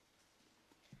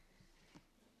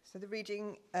So the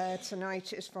reading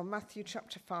tonight is from Matthew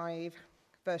chapter 5,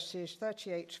 verses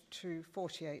 38 to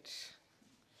 48.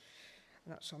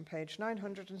 And that's on page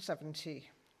 970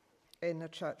 in the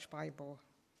Church Bible.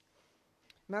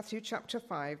 Matthew chapter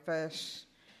 5, verse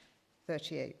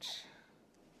 38.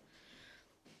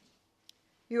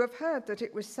 You have heard that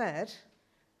it was said,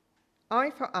 eye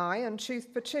for eye and tooth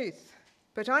for tooth.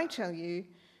 But I tell you,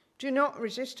 do not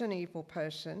resist an evil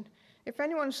person. If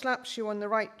anyone slaps you on the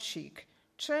right cheek,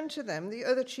 turn to them the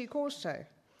other cheek also.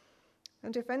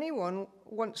 And if anyone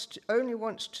only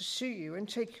wants to sue you and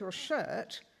take your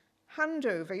shirt, hand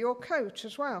over your coat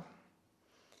as well.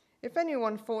 If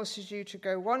anyone forces you to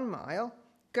go 1 mile,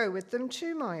 go with them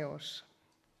 2 miles.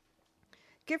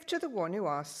 Give to the one who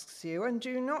asks you, and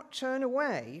do not turn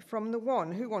away from the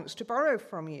one who wants to borrow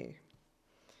from you.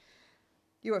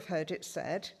 You have heard it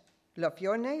said, love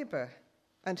your neighbor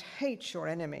and hate your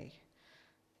enemy.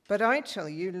 But I tell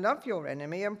you, love your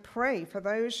enemy and pray for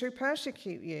those who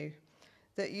persecute you,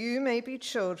 that you may be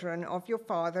children of your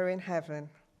Father in heaven.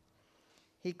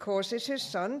 He causes his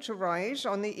sun to rise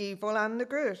on the evil and the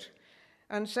good,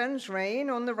 and sends rain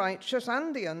on the righteous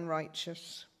and the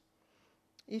unrighteous.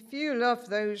 If you love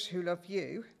those who love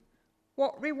you,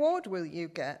 what reward will you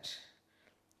get?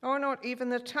 Are not even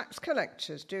the tax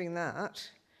collectors doing that?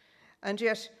 And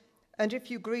if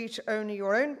you greet only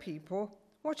your own people,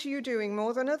 what are you doing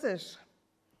more than others?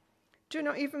 Do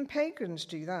not even pagans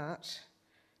do that?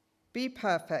 Be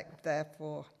perfect,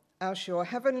 therefore, as your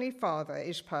heavenly Father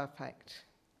is perfect.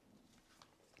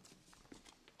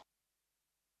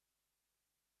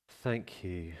 Thank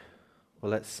you.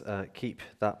 Well, let's keep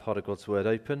that part of God's word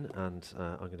open, and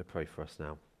I'm going to pray for us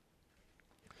now.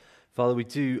 Father, we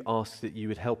do ask that you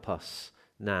would help us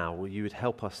now, you would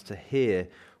help us to hear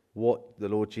what the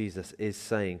Lord Jesus is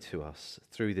saying to us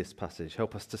through this passage.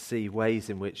 Help us to see ways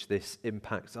in which this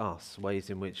impacts us, ways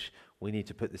in which we need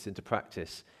to put this into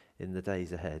practice in the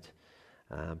days ahead.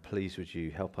 Please would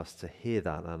you help us to hear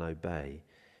that and obey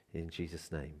in Jesus'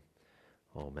 name.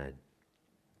 Amen.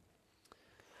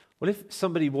 Well, if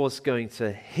somebody was going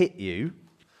to hit you,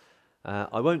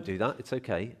 I won't do that, it's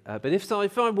okay. But if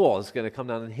I was going to come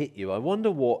down and hit you, I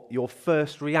wonder what your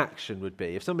first reaction would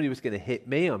be. If somebody was going to hit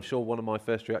me, I'm sure one of my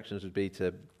first reactions would be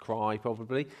to cry,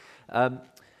 probably. But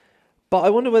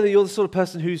I wonder whether you're the sort of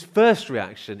person whose first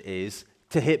reaction is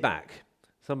to hit back.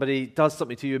 Somebody does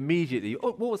something to you immediately.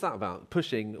 Oh, what was that about?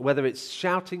 Pushing, whether it's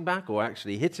shouting back or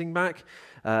actually hitting back.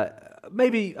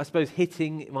 Maybe, I suppose,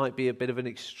 hitting might be a bit of an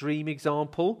extreme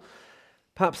example.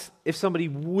 Perhaps if somebody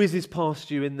whizzes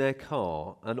past you in their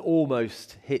car and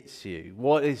almost hits you,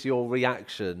 what is your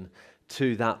reaction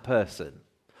to that person?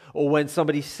 Or when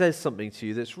somebody says something to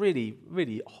you that's really,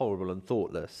 really horrible and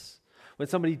thoughtless. When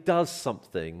somebody does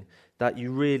something that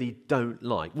you really don't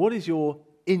like, what is your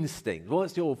instinct?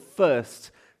 What's your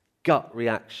first gut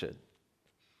reaction?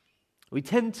 We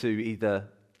tend to either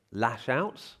lash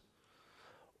out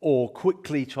or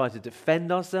quickly try to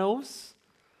defend ourselves.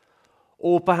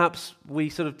 Or perhaps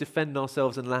we sort of defend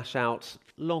ourselves and lash out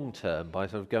long term by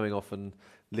sort of going off and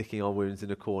licking our wounds in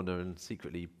a corner and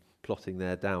secretly plotting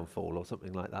their downfall or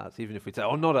something like that. So even if we say,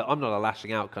 I'm not a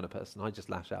lashing out kind of person, I just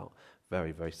lash out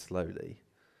very, very slowly.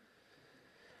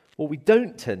 What we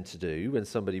don't tend to do when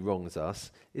somebody wrongs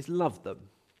us is love them.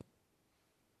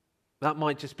 That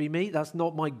might just be me. That's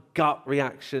not my gut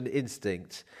reaction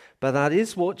instinct. But that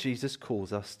is what Jesus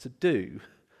calls us to do.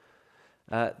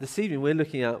 This evening we're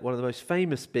looking at one of the most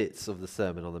famous bits of the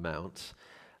Sermon on the Mount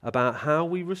about how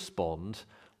we respond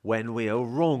when we are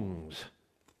wronged.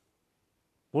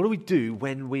 What do we do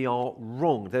when we are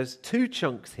wronged? There's 2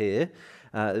 chunks here.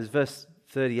 There's verse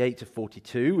 38 to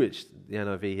 42, which the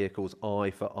NIV here calls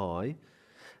eye for eye. And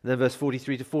then verse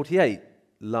 43 to 48,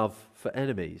 love for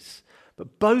enemies.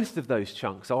 But both of those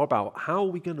chunks are about how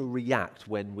are we going to react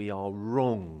when we are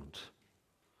wronged.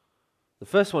 The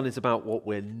first one is about what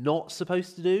we're not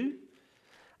supposed to do,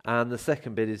 and the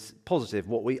second bit is positive,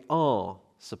 what we are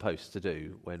supposed to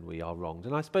do when we are wronged.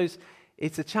 And I suppose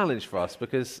it's a challenge for us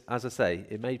because, as I say,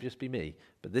 it may just be me,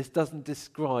 but this doesn't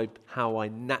describe how I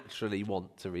naturally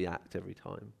want to react every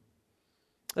time.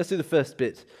 Let's do the first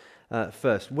bit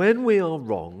first. When we are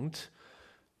wronged,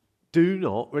 do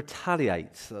not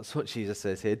retaliate. That's what Jesus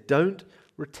says here. Don't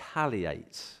retaliate.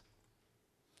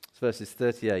 It's verses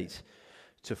 38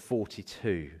 to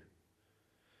 42.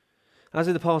 As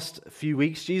in the past few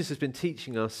weeks, Jesus has been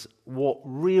teaching us what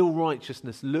real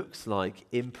righteousness looks like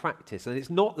in practice. And it's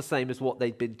not the same as what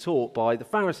they'd been taught by the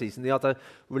Pharisees and the other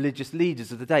religious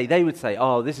leaders of the day. They would say,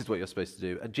 oh, this is what you're supposed to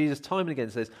do. And Jesus time and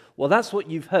again says, well, that's what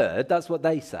you've heard, that's what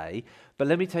they say, but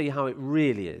let me tell you how it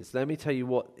really is. Let me tell you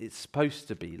what it's supposed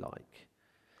to be like.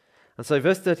 And so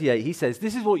verse 38, he says,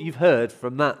 this is what you've heard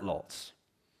from that lot.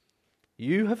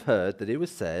 You have heard that it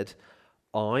was said,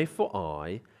 eye for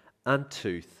eye and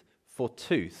tooth for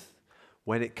tooth.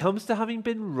 When it comes to having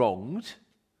been wronged,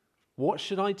 what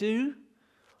should I do?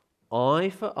 Eye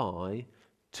for eye,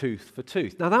 tooth for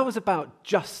tooth. Now that was about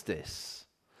justice.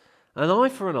 An eye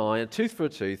for an eye and tooth for a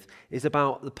tooth is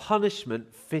about the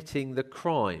punishment fitting the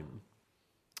crime.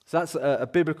 So that's a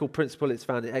biblical principle. It's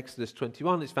found in Exodus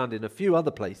 21. It's found in a few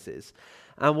other places.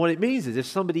 And what it means is if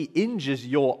somebody injures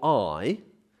your eye,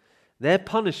 their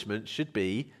punishment should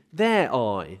be their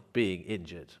eye being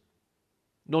injured.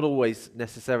 Not always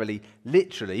necessarily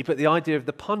literally, but the idea of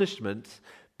the punishment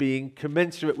being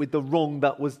commensurate with the wrong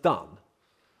that was done.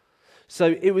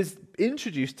 So it was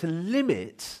introduced to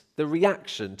limit the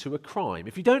reaction to a crime.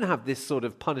 If you don't have this sort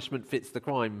of punishment fits the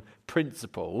crime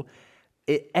principle,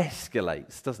 it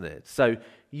escalates, doesn't it? So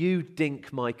you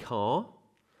dink my car,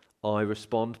 I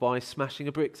respond by smashing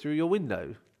a brick through your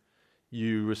window.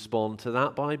 You respond to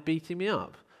that by beating me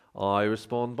up. I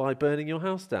respond by burning your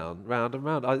house down, round and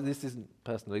round. This isn't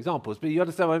personal examples, but you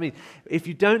understand what I mean. If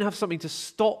you don't have something to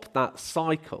stop that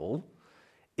cycle,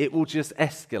 it will just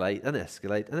escalate and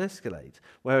escalate and escalate.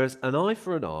 Whereas an eye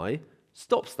for an eye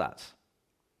stops that.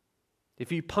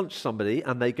 If you punch somebody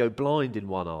and they go blind in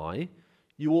one eye,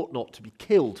 you ought not to be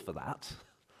killed for that.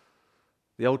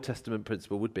 The Old Testament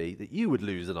principle would be that you would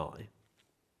lose an eye.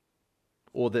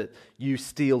 Or that you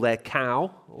steal their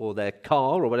cow or their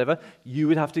car or whatever, you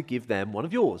would have to give them one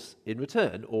of yours in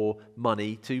return or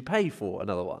money to pay for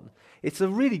another one. It's a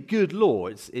really good law.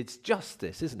 It's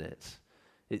justice, isn't it?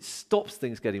 It stops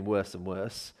things getting worse and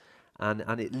worse and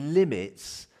it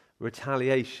limits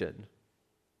retaliation.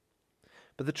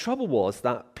 But the trouble was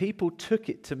that people took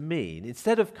it to mean,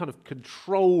 instead of kind of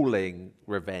controlling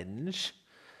revenge,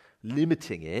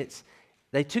 limiting it,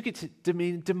 they took it to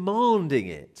mean demanding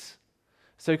it.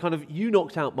 So kind of, you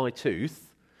knocked out my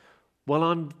tooth, well,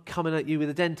 I'm coming at you with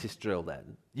a dentist drill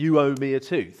then. You owe me a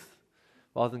tooth.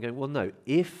 Rather than going, well, no,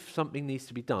 if something needs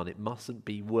to be done, it mustn't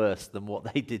be worse than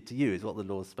what they did to you, is what the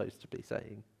law is supposed to be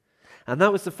saying. And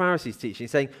that was the Pharisees' teaching,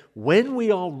 saying, when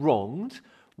we are wronged,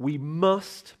 we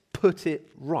must put it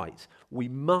right. We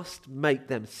must make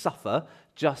them suffer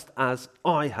just as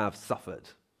I have suffered.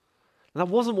 And that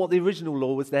wasn't what the original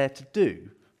law was there to do.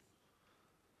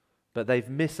 But they've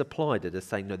misapplied it as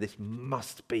saying, no, this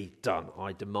must be done.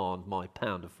 I demand my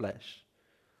pound of flesh.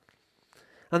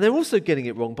 And they're also getting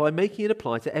it wrong by making it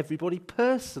apply to everybody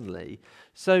personally.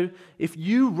 So if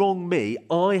you wrong me,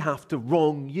 I have to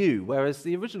wrong you. Whereas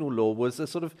the original law was a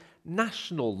sort of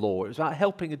national law. It was about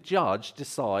helping a judge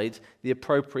decide the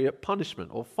appropriate punishment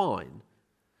or fine.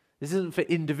 This isn't for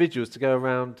individuals to go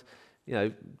around,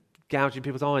 gouging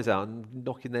people's eyes out and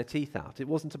knocking their teeth out. It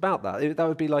wasn't about that. That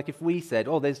would be like if we said,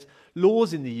 there's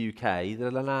laws in the UK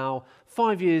that allow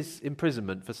 5 years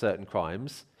imprisonment for certain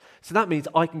crimes, so that means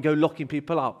I can go locking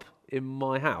people up in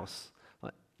my house.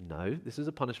 No, this is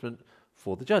a punishment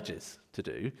for the judges to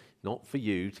do, not for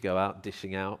you to go out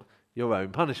dishing out your own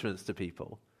punishments to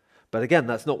people. But again,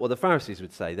 that's not what the Pharisees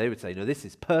would say. They would say, no, this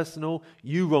is personal.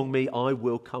 You wrong me, I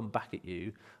will come back at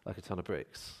you like a ton of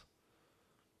bricks.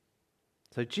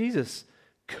 So Jesus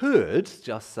could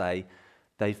just say,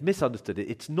 they've misunderstood it.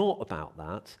 It's not about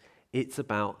that. It's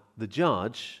about the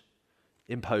judge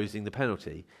imposing the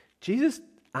penalty. Jesus,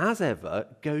 as ever,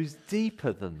 goes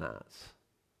deeper than that.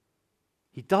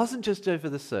 He doesn't just go for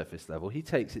the surface level. He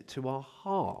takes it to our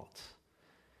heart.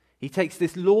 He takes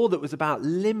this law that was about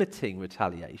limiting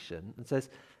retaliation and says,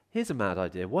 here's a mad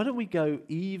idea. Why don't we go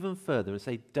even further and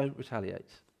say, don't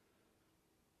retaliate.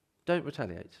 Don't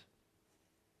retaliate.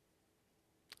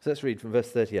 So let's read from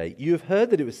verse 38. You have heard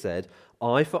that it was said,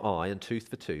 eye for eye and tooth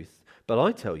for tooth. But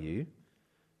I tell you,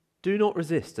 do not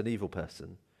resist an evil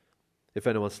person. If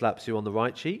anyone slaps you on the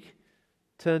right cheek,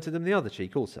 turn to them the other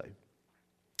cheek also.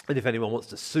 And if anyone wants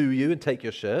to sue you and take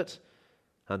your shirt,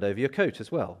 hand over your coat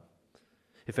as well.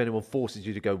 If anyone forces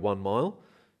you to go 1 mile,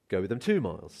 go with them 2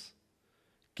 miles.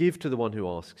 Give to the one who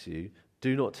asks you.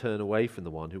 Do not turn away from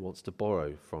the one who wants to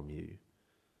borrow from you.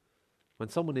 When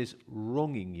someone is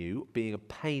wronging you, being a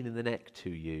pain in the neck to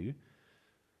you,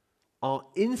 our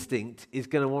instinct is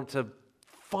going to want to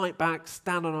fight back,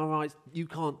 stand on our rights. You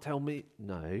can't tell me.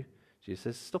 No, Jesus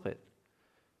says, stop it.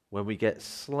 When we get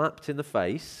slapped in the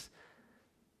face,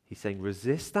 he's saying,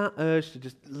 resist that urge to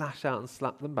just lash out and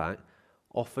slap them back.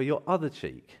 Offer your other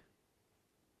cheek.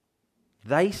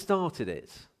 They started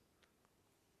it,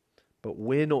 but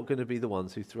we're not going to be the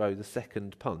ones who throw the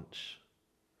second punch.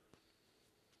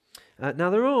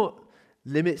 Now, there are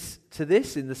limits to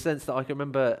this in the sense that I can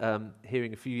remember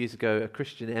hearing a few years ago a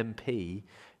Christian MP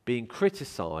being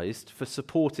criticised for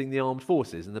supporting the armed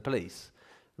forces and the police.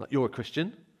 Like, you're a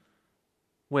Christian.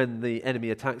 When the enemy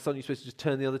attacks, aren't you supposed to just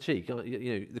turn the other cheek?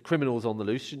 The criminals on the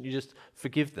loose, shouldn't you just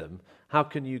forgive them? How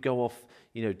can you go off,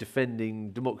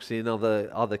 defending democracy in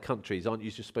other countries? Aren't you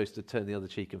just supposed to turn the other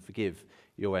cheek and forgive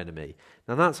your enemy?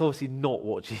 Now, that's obviously not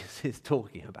what Jesus is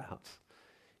talking about.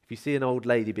 If you see an old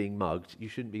lady being mugged, you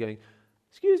shouldn't be going,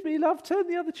 "Excuse me, love, turn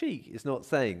the other cheek." It's not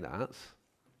saying that.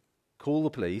 Call the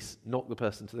police, knock the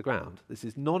person to the ground. This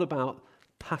is not about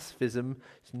pacifism.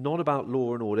 It's not about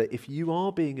law and order. If you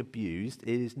are being abused,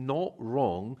 it is not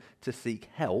wrong to seek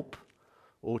help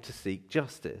or to seek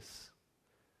justice.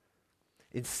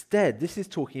 Instead, this is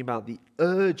talking about the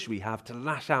urge we have to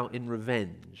lash out in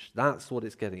revenge. That's what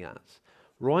it's getting at.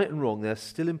 Right and wrong, they're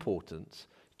still important.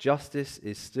 Justice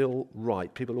is still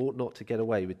right. People ought not to get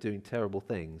away with doing terrible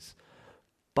things.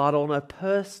 But on a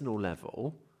personal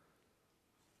level,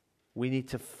 we need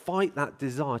to fight that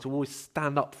desire to always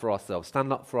stand up for ourselves,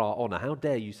 stand up for our honour. How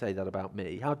dare you say that about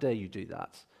me? How dare you do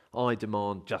that? I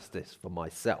demand justice for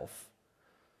myself.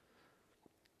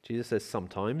 Jesus says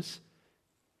sometimes,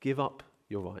 give up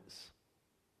your rights.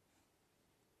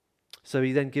 So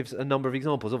he then gives a number of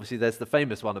examples. Obviously, there's the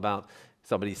famous one about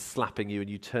somebody slapping you and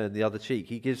you turn the other cheek.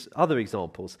 He gives other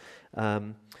examples.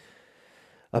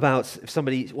 About if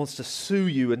somebody wants to sue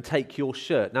you and take your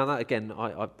shirt. Now, that again,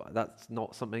 that's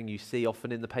not something you see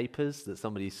often in the papers, that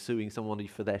somebody's suing somebody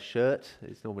for their shirt.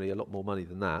 It's normally a lot more money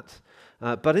than that.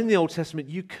 But in the Old Testament,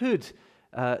 you could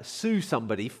sue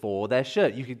somebody for their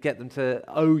shirt. You could get them to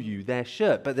owe you their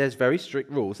shirt. But there's very strict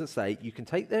rules that say you can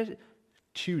take their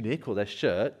tunic or their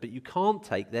shirt, but you can't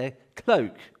take their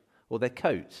cloak or their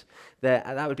coat.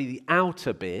 That would be the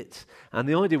outer bit. And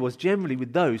the idea was generally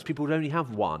with those, people would only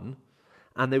have one,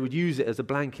 and they would use it as a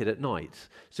blanket at night.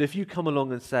 So if you come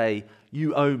along and say,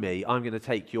 "You owe me, I'm going to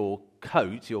take your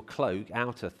coat, your cloak,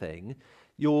 outer thing,"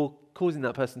 you're causing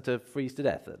that person to freeze to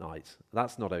death at night.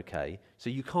 That's not okay. So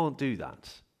you can't do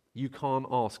that. You can't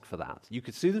ask for that. You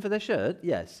could sue them for their shirt,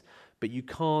 yes, but you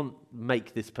can't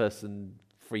make this person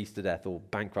freeze to death or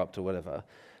bankrupt or whatever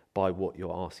by what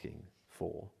you're asking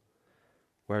for.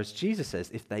 Whereas Jesus says,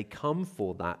 if they come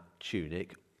for that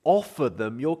tunic, offer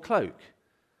them your cloak.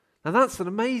 Now that's an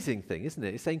amazing thing, isn't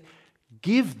it? It's saying,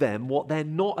 give them what they're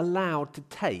not allowed to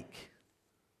take.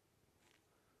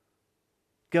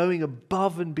 Going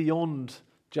above and beyond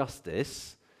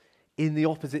justice in the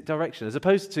opposite direction. As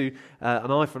opposed to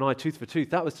an eye for an eye, tooth for tooth,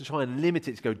 that was to try and limit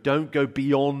it to don't go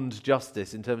beyond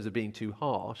justice in terms of being too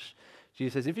harsh.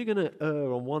 Jesus says, if you're going to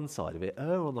err on one side of it,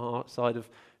 err on the side of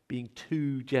being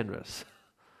too generous.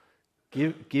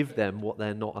 Give them what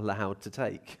they're not allowed to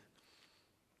take.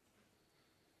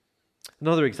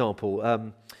 Another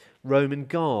example, Roman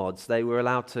guards, they were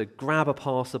allowed to grab a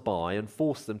passerby and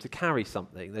force them to carry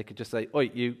something. They could just say,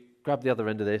 "Oi, you grab the other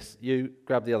end of this, you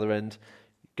grab the other end,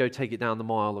 go take it down the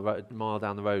mile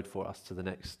down the road for us to the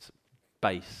next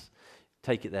base.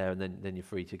 Take it there and then you're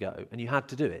free to go." And you had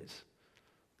to do it.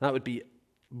 That would be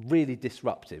really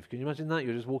disruptive. Can you imagine that?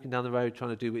 You're just walking down the road trying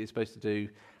to do what you're supposed to do,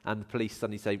 and the police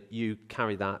suddenly say, "You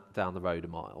carry that down the road a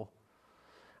mile."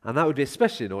 And that would be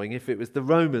especially annoying if it was the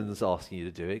Romans asking you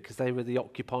to do it because they were the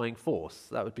occupying force.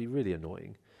 That would be really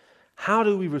annoying. How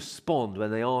do we respond when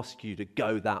they ask you to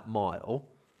go that mile?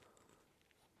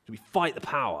 Do we fight the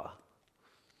power?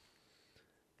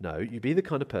 No, you be the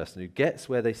kind of person who gets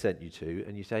where they sent you to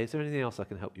and you say, "Is there anything else I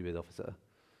can help you with, officer?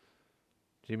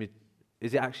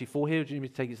 Is it actually for here, or do you need me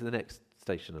to take it to the next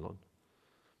station along?"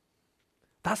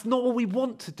 That's not what we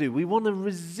want to do. We want to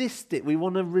resist it. We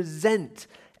want to resent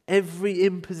every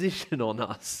imposition on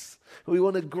us. We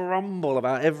want to grumble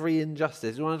about every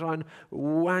injustice. We want to try and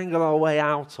wangle our way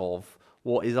out of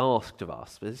what is asked of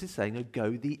us. But this is saying, no,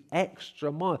 go the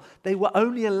extra mile. They were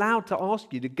only allowed to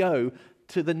ask you to go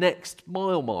to the next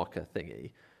mile marker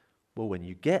thingy. Well, when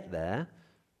you get there,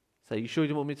 say, "You sure you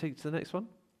don't want me to take you to the next one?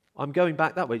 I'm going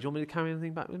back that way. Do you want me to carry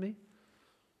anything back with me?"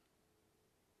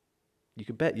 You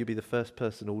can bet you'll be the first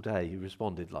person all day who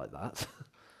responded like that.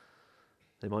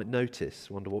 They might notice,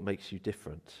 wonder what makes you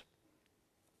different.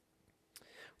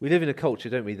 We live in a culture,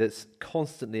 don't we, that's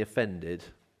constantly offended,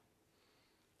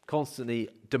 constantly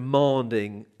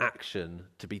demanding action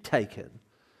to be taken.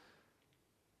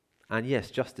 And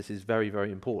yes, justice is very,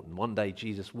 very important. One day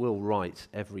Jesus will right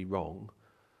every wrong.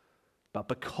 But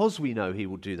because we know he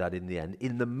will do that in the end,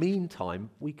 in the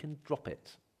meantime, we can drop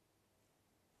it.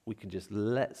 We can just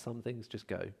let some things just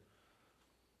go.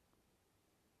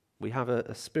 We have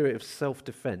a spirit of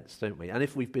self-defense, don't we? And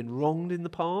if we've been wronged in the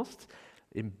past,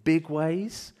 in big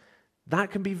ways, that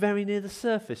can be very near the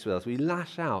surface with us. We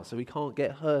lash out so we can't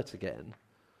get hurt again.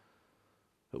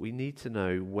 But we need to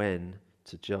know when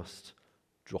to just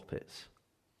drop it.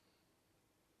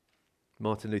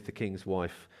 Martin Luther King's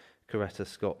wife, Coretta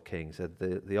Scott King, said,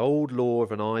 the old law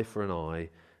of an eye for an eye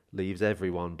leaves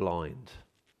everyone blind.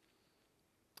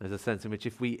 There's a sense in which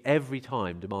if we every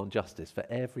time demand justice for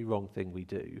every wrong thing we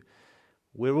do,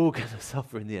 we're all going to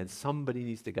suffer in the end. Somebody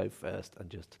needs to go first and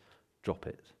just drop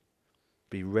it.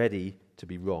 Be ready to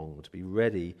be wronged, be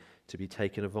ready to be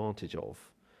taken advantage of,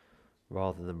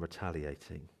 rather than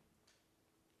retaliating.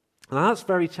 And that's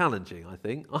very challenging, I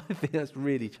think. I think that's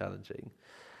really challenging.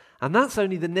 And that's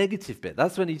only the negative bit.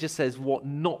 That's when he just says what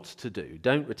not to do.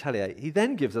 Don't retaliate. He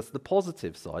then gives us the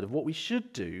positive side of what we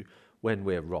should do when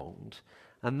we're wronged.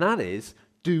 And that is,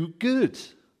 do good.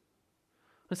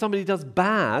 When somebody does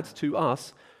bad to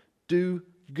us, do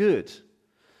good.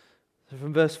 So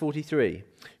from verse 43,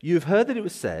 you have heard that it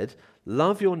was said,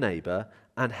 love your neighbour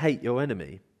and hate your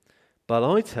enemy. But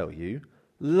I tell you,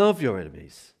 love your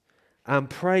enemies and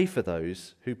pray for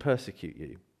those who persecute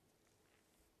you.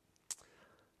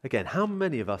 Again, how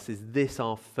many of us is this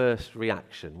our first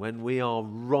reaction? When we are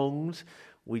wronged,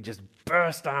 we just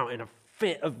burst out in a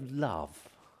fit of love.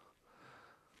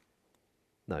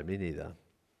 No, me neither.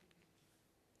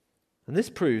 And this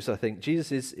proves, I think,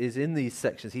 Jesus is in these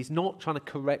sections. He's not trying to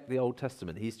correct the Old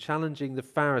Testament. He's challenging the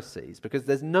Pharisees, because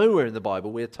there's nowhere in the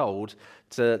Bible we're told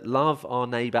to love our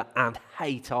neighbour and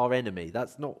hate our enemy.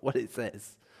 That's not what it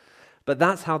says. But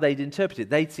that's how they'd interpret it.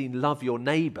 They'd seen love your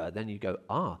neighbour. Then you go,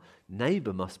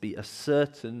 neighbour must be a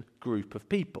certain group of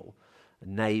people. A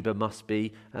neighbour must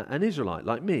be an Israelite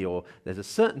like me, or there's a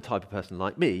certain type of person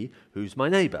like me who's my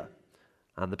neighbour.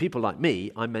 And the people like me,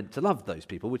 I'm meant to love those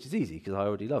people, which is easy because I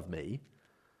already love me.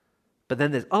 But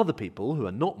then there's other people who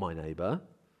are not my neighbour.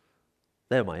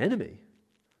 They're my enemy.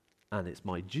 And it's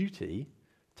my duty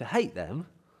to hate them,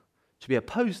 to be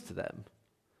opposed to them.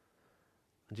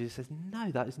 And Jesus says,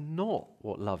 no, that is not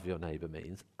what love your neighbour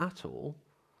means at all.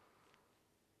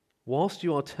 Whilst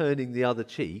you are turning the other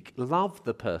cheek, love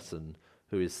the person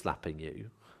who is slapping you.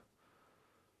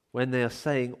 When they are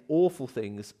saying awful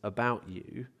things about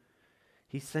you,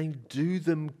 he's saying do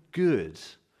them good.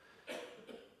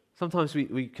 Sometimes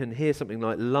we can hear something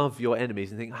like love your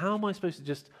enemies and think, how am I supposed to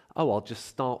just, I'll just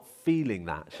start feeling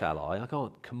that, shall I? I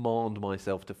can't command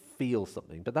myself to feel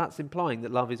something. But that's implying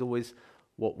that love is always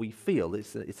what we feel.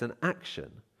 It's an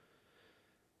action.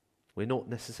 We're not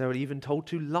necessarily even told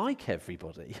to like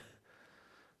everybody,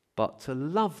 but to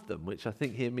love them, which I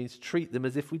think here means treat them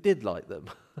as if we did like them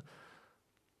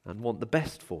and want the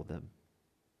best for them.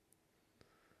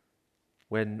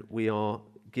 When we are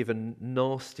given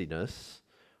nastiness,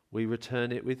 we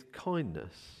return it with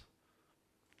kindness.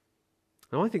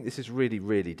 Now, I think this is really,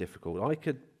 really difficult. I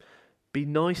could be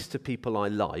nice to people I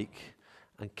like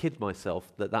and kid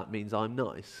myself that that means I'm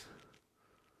nice.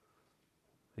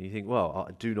 And you think, well,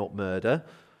 I do not murder.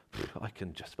 I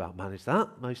can just about manage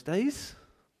that most days.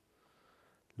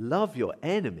 Love your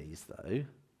enemies, though.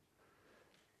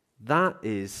 That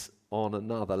is on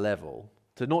another level.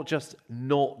 To not just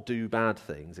not do bad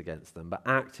things against them, but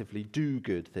actively do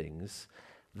good things,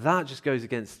 that just goes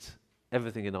against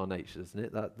everything in our nature, doesn't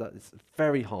it? That is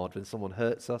very hard when someone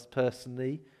hurts us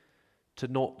personally, to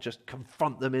not just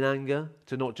confront them in anger,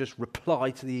 to not just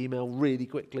reply to the email really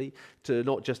quickly, to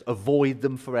not just avoid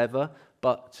them forever,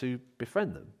 but to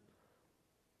befriend them,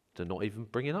 to not even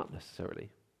bring it up necessarily,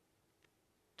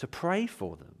 to pray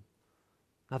for them.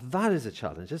 Now that is a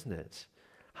challenge, isn't it?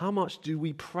 How much do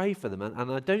we pray for them? And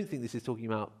I don't think this is talking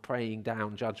about praying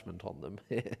down judgment on them.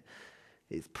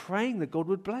 It's praying that God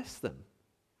would bless them,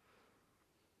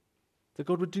 that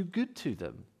God would do good to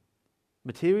them,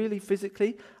 materially,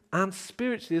 physically, and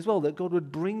spiritually as well, that God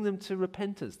would bring them to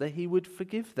repentance, that he would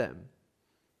forgive them.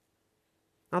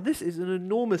 Now, this is an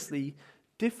enormously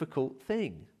difficult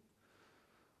thing.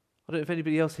 I don't know if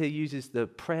anybody else here uses the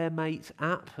PrayerMate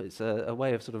app. It's a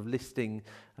way of sort of listing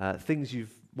things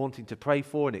you've wanting to pray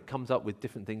for, and it comes up with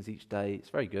different things each day. It's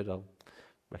very good. I'll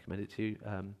recommend it to you.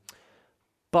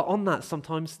 But on that,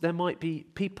 sometimes there might be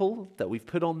people that we've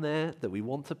put on there that we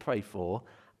want to pray for,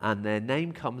 and their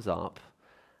name comes up,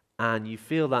 and you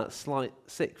feel that slight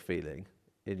sick feeling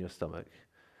in your stomach.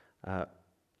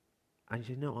 And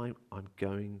you know, I'm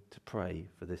going to pray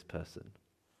for this person.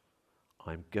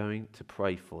 I'm going to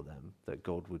pray for them, that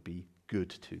God would be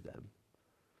good to them.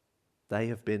 They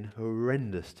have been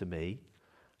horrendous to me,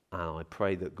 and I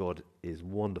pray that God is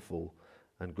wonderful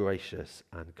and gracious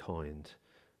and kind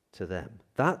to them.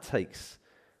 That takes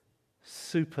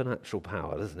supernatural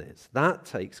power, doesn't it? That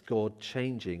takes God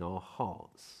changing our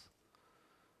hearts.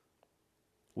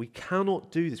 We cannot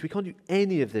do this. We can't do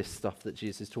any of this stuff that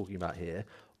Jesus is talking about here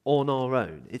on our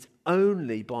own. It's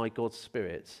only by God's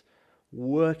Spirit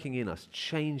working in us,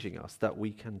 changing us, that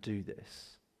we can do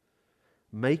this,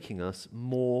 making us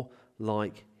more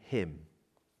like him.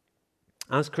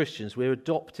 As Christians, we're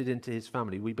adopted into his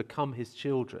family. We become his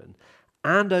children.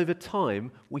 And over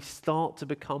time, we start to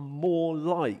become more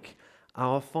like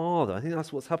our Father. I think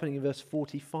that's what's happening in verse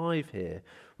 45 here,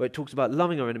 where it talks about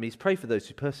loving our enemies, pray for those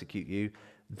who persecute you,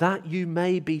 that you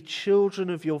may be children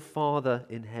of your Father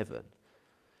in heaven.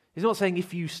 He's not saying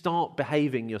if you start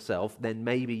behaving yourself, then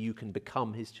maybe you can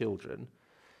become his children.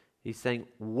 He's saying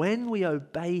when we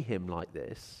obey him like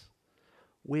this,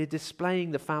 we're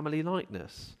displaying the family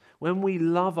likeness. When we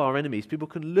love our enemies, people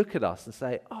can look at us and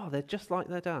say, oh, they're just like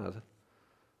their dad.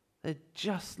 They're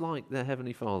just like their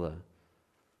Heavenly Father.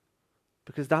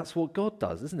 Because that's what God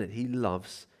does, isn't it? He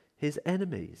loves his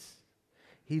enemies.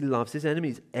 He loves his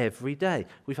enemies every day.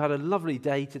 We've had a lovely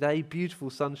day today, beautiful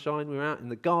sunshine. We were out in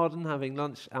the garden having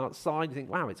lunch outside. You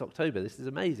think, wow, it's October. This is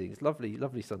amazing. It's lovely,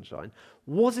 lovely sunshine.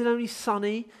 Was it only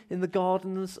sunny in the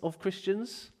gardens of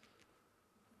Christians?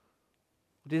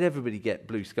 Or did everybody get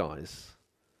blue skies?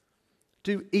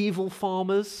 Do evil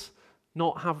farmers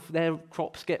not have their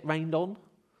crops get rained on?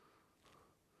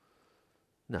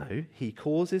 No, he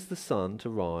causes the sun to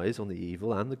rise on the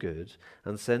evil and the good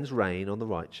and sends rain on the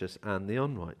righteous and the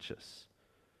unrighteous.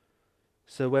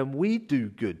 So when we do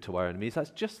good to our enemies, that's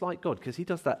just like God, because he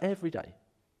does that every day.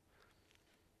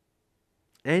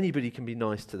 Anybody can be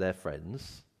nice to their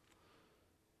friends.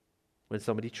 When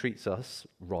somebody treats us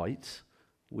right,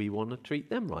 we want to treat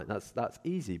them right. That's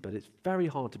easy, but it's very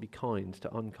hard to be kind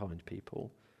to unkind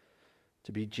people,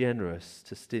 to be generous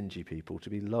to stingy people, to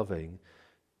be loving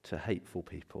to hateful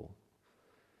people.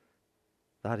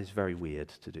 That is very weird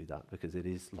to do that, because it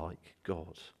is like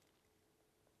God.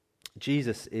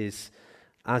 Jesus is,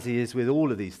 as he is with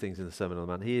all of these things in the Sermon on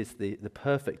the Mount, he is the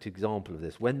perfect example of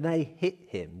this. When they hit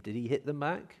him, did he hit them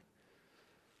back?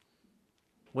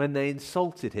 When they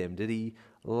insulted him, did he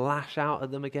lash out at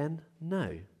them again?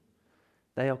 No.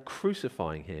 They are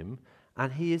crucifying him,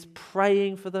 and he is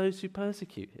praying for those who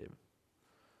persecute him.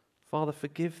 Father,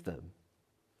 forgive them.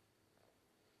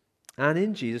 And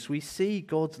in Jesus, we see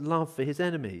God's love for his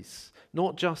enemies,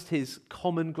 not just his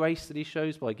common grace that he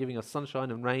shows by giving us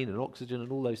sunshine and rain and oxygen and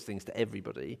all those things to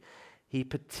everybody. He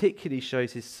particularly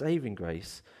shows his saving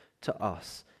grace to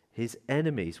us, his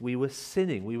enemies. We were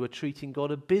sinning. We were treating God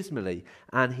abysmally,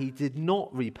 and he did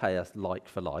not repay us like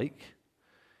for like.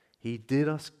 He did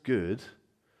us good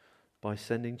by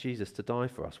sending Jesus to die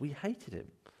for us. We hated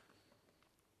him,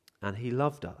 and he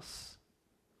loved us.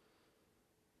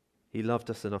 He loved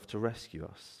us enough to rescue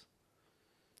us.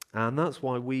 And that's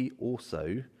why we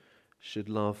also should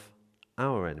love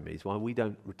our enemies, why we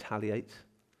don't retaliate,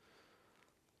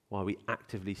 why we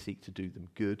actively seek to do them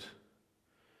good,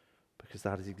 because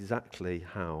that is exactly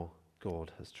how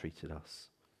God has treated us.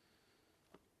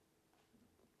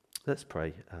 Let's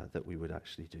pray that we would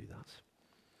actually do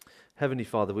that. Heavenly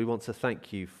Father, we want to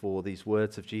thank you for these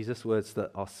words of Jesus, words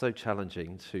that are so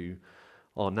challenging to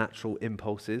our natural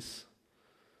impulses.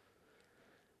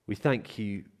 We thank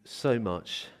you so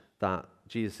much that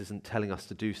Jesus isn't telling us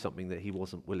to do something that he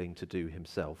wasn't willing to do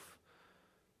himself.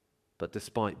 But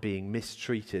despite being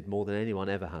mistreated more than anyone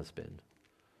ever has been,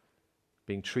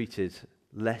 being treated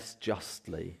less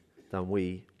justly than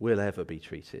we will ever be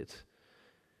treated,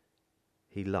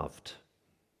 he loved,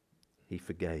 he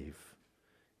forgave,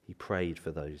 he prayed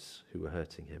for those who were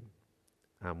hurting him.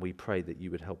 And we pray that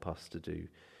you would help us to do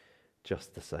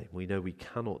just the same. We know we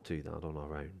cannot do that on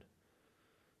our own.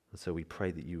 And so we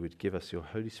pray that you would give us your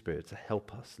Holy Spirit to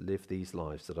help us live these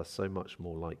lives that are so much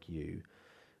more like you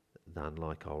than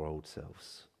like our old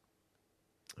selves.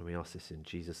 And we ask this in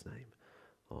Jesus' name.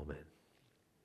 Amen.